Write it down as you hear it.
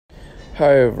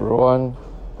Hi everyone,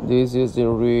 this is the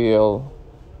real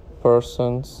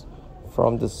persons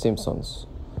from the Simpsons.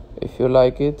 If you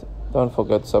like it, don't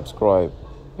forget to subscribe.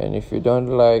 And if you don't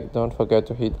like, don't forget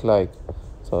to hit like.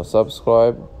 So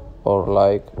subscribe or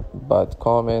like, but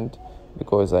comment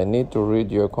because I need to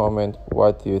read your comment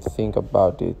what you think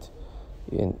about it.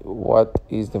 In what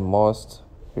is the most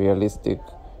realistic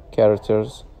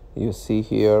characters you see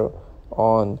here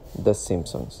on The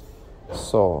Simpsons.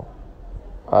 So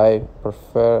I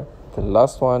prefer the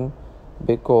last one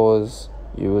because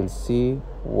you will see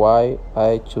why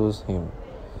I choose him.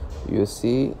 You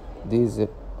see, this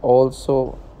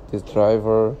also this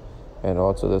driver and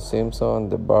also the Simpson,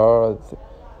 the bird,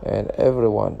 and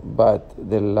everyone. But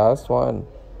the last one,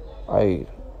 I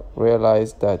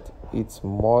realized that it's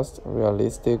most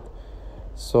realistic.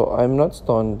 So I'm not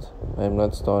stunned. I'm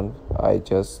not stunned. I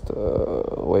just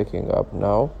waking up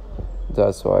now.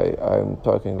 That's why I'm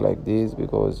talking like this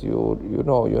because you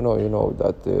know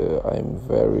that I'm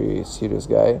very serious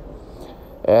guy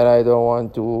and I don't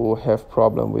want to have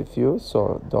problem with you,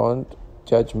 so don't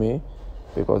judge me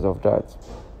because of that.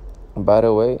 By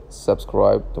the way,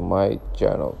 subscribe to my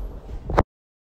channel.